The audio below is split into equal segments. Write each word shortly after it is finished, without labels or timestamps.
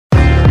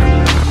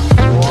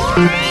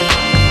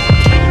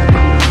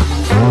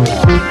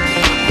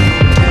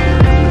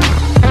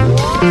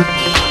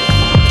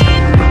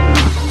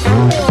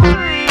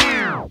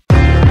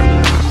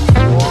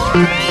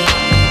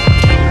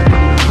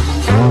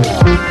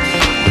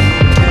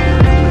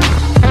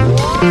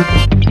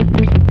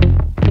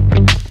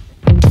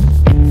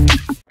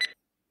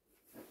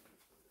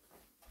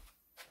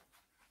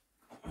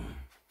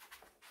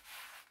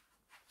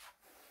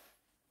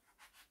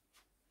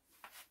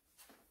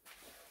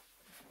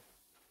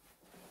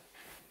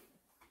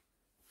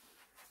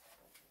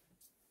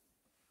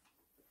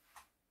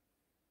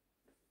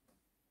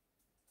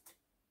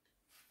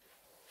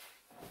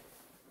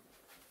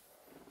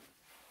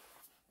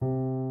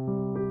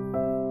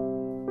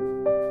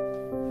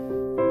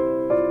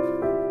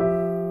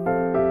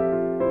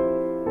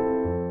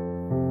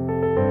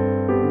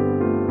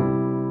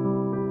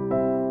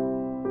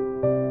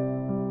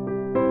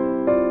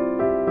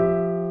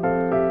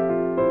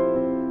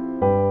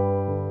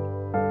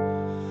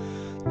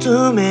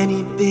Too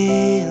many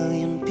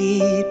billion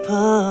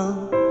people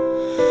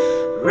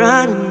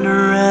running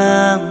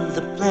around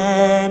the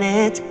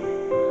planet.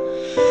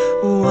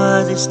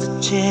 What is the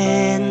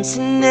chance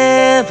in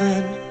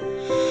heaven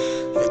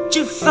that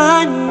you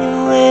find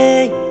your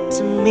way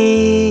to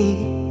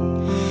me?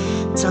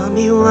 Tell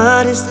me,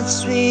 what is that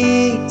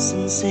sweet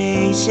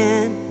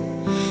sensation?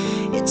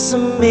 It's a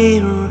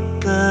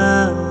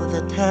miracle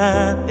that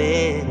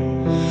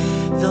happened.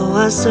 Though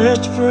I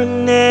search for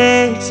an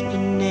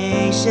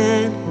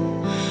explanation,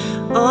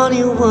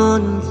 only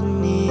one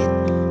thing it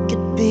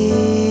could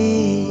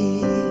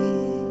be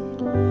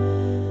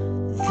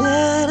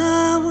that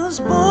I was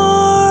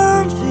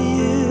born for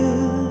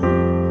you.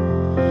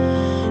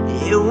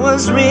 It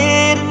was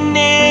written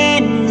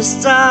in the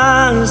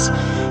stars.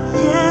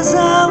 Yes,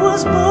 I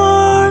was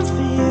born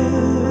for you,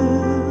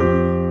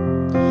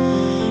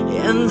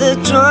 and the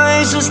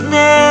choice was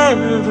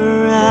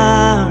never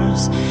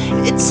ours.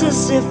 It's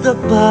as if the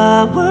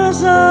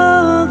powers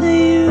of the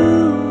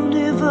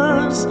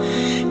universe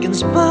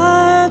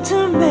conspire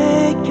to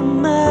make you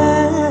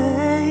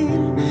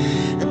mine.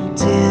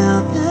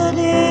 Until the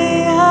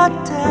day I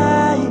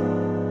die,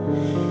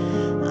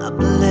 I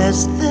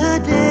bless the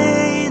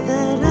day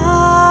that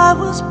I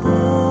was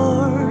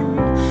born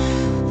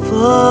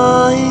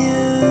for you.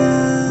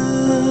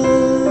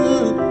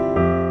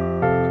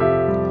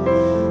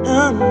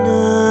 Oh no,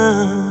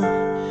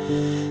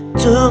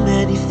 too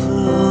many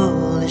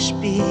foolish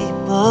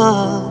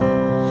people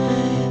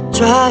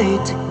try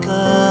to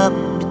come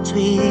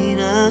between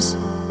us.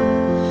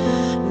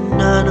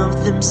 None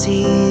of them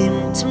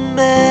seem to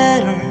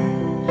matter.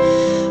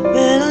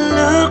 When I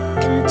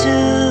look into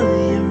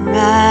your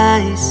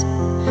eyes,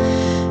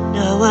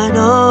 now I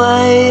know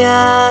why I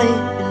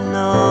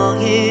belong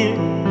here.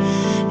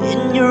 In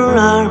your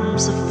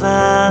arms I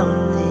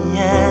found the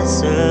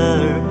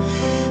answer.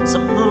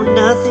 Somehow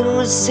nothing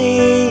would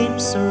seem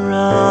so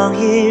wrong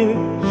here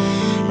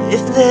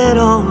if they'd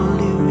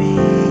only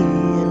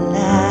realize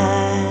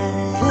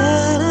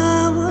that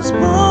I was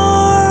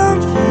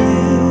born for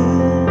you,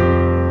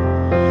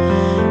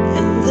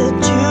 and that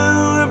you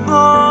were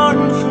born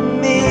for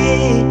me.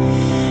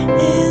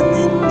 And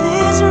in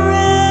this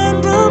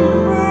random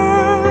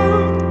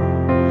world,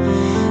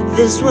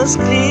 this was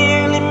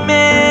clearly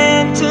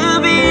meant to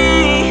be.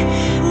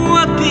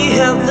 What we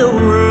have, the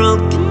world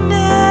can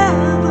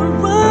never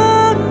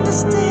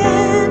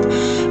understand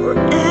or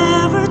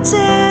ever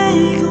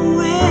take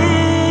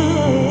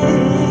away.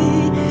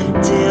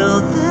 Until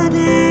the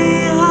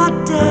day I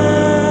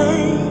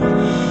die,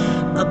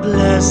 I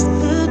bless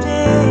the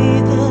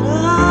day that I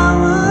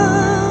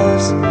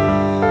was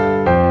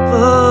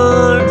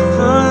born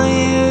for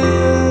you.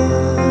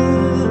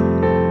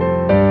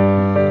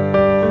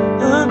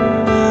 Oh no.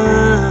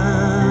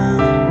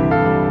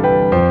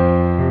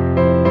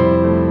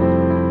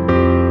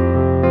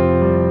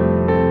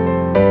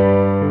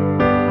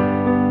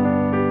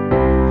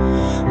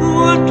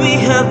 What we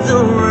have,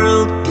 the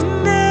world can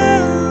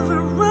never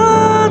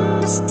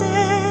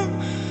understand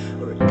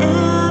or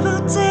ever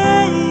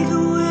take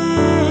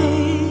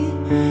away.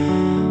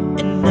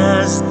 And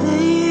as the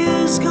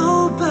years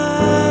go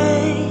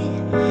by,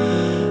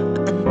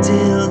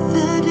 until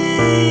the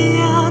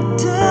day I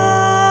die,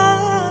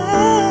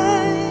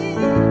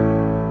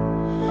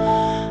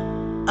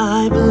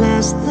 I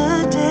bless the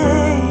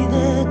day